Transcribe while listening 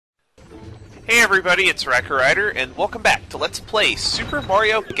Hey everybody, it's Racker Rider, and welcome back to Let's Play Super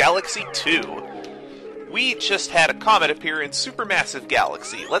Mario Galaxy 2. We just had a comet appear in Supermassive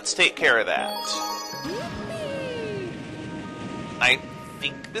Galaxy. Let's take care of that. I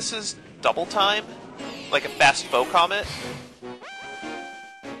think this is double time? Like a fast foe comet?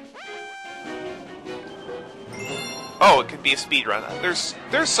 Oh, it could be a speed run. There's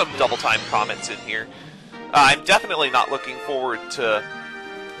some double time comets in here. I'm definitely not looking forward to...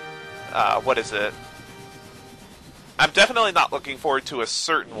 what is it? I'm definitely not looking forward to a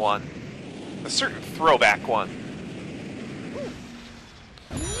certain one. A certain throwback one.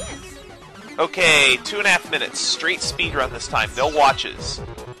 Okay, 2.5 minutes. Straight speedrun this time. No watches.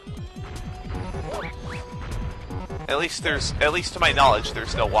 At least to my knowledge,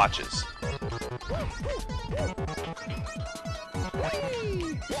 there's no watches.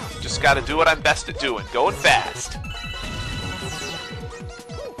 Just gotta do what I'm best at doing. Going fast.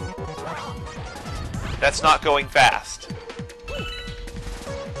 That's not going fast.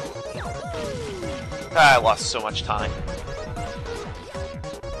 I lost so much time.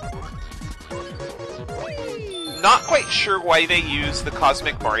 Not quite sure why they use the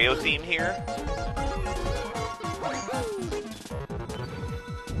Cosmic Mario theme here.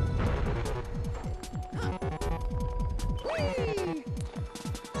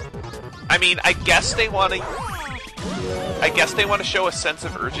 I mean, I guess they want to show a sense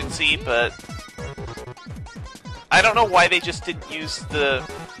of urgency, but I don't know why they just didn't use the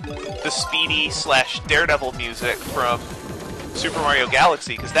Speedy / Daredevil music from Super Mario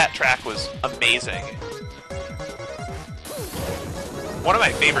Galaxy, because that track was amazing. One of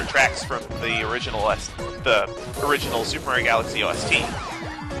my favorite tracks from the original Super Mario Galaxy OST.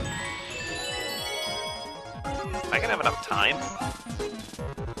 Am I gonna have enough time?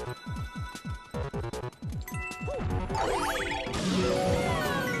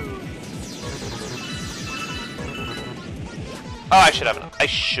 Oh, I should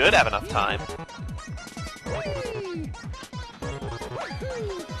have enough time.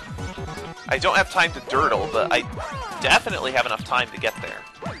 I don't have time to dirtle, but I definitely have enough time to get there.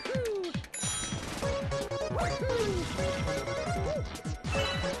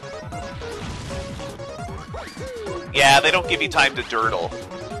 Yeah, they don't give you time to dirtle.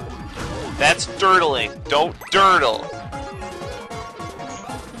 That's dirtling. Don't dirtle.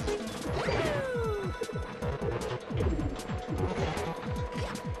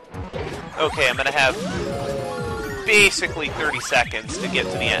 Okay, I'm gonna have basically 30 seconds to get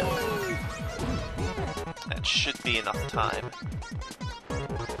to the end. That should be enough time.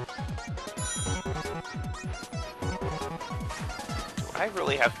 Do I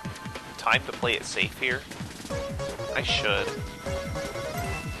really have time to play it safe here? I should.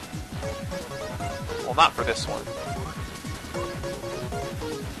 Well, not for this one.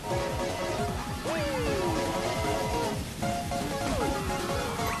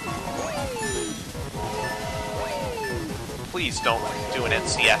 Please don't do an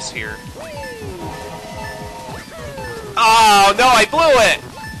NCS here. Oh, no, I blew it!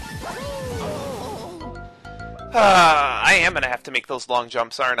 I am gonna have to make those long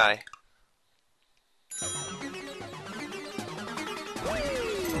jumps, aren't I?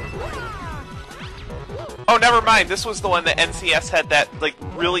 Oh, never mind. This was the one that NCS had that, like,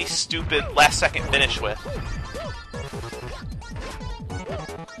 really stupid last-second finish with.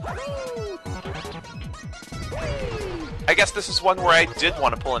 I guess this is one where I did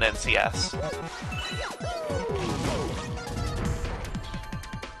want to pull an NCS.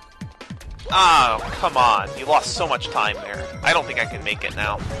 Oh, come on. You lost so much time there. I don't think I can make it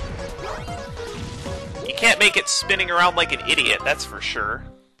now. You can't make it spinning around like an idiot, that's for sure.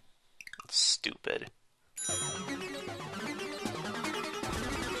 It's stupid.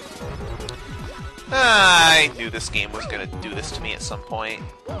 I knew this game was going to do this to me at some point.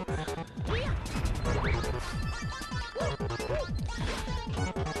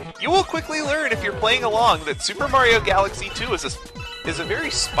 You will quickly learn if you're playing along that Super Mario Galaxy 2 is a very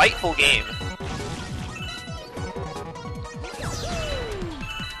spiteful game.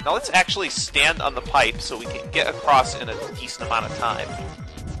 Now let's actually stand on the pipe so we can get across in a decent amount of time.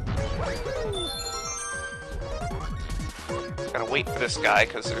 Gotta wait for this guy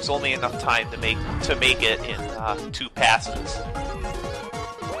because there's only enough time to make it in 2 passes.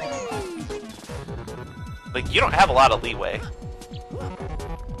 Like, you don't have a lot of leeway.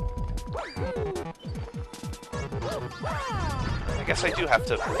 I guess I do have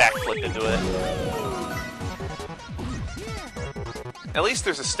to backflip into it. At least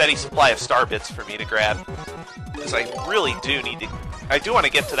there's a steady supply of star bits for me to grab. Because I really do need to... I do want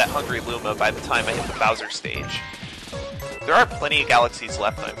to get to that Hungry Luma by the time I hit the Bowser stage. There are plenty of galaxies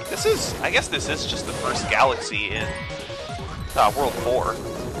left. I mean, I guess this is just the first galaxy in World 4.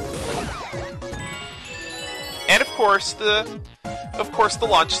 And of course the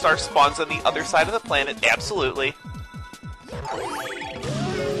launch star spawns on the other side of the planet. Absolutely. Get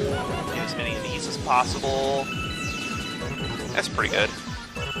as many of these as possible. That's pretty good.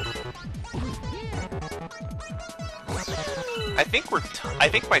 I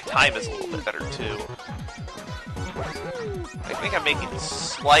think my time is a little bit better too. I think I'm making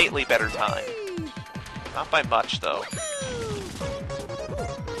slightly better time. Not by much though.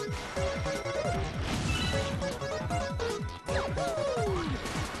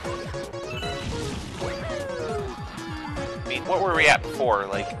 I mean, what were we at before?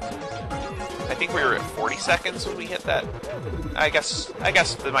 Like, I think we were at 40 seconds when we hit that. I guess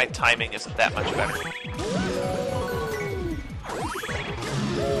that my timing isn't that much better.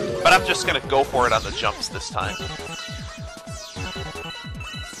 But I'm just gonna go for it on the jumps this time.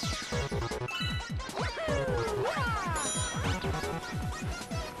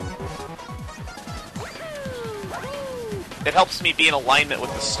 It helps me be in alignment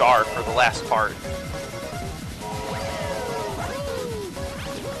with the star for the last part.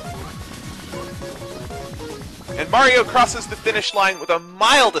 And Mario crosses the finish line with a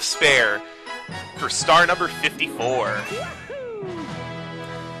mile to spare for star number 54.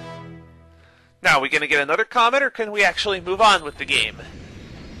 Now, are we going to get another comment, or can we actually move on with the game?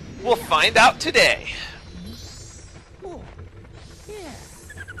 We'll find out today.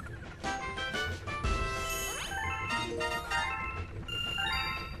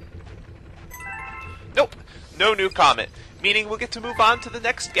 Nope, no new comment, meaning we'll get to move on to the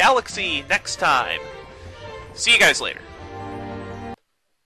next galaxy next time. See you guys later.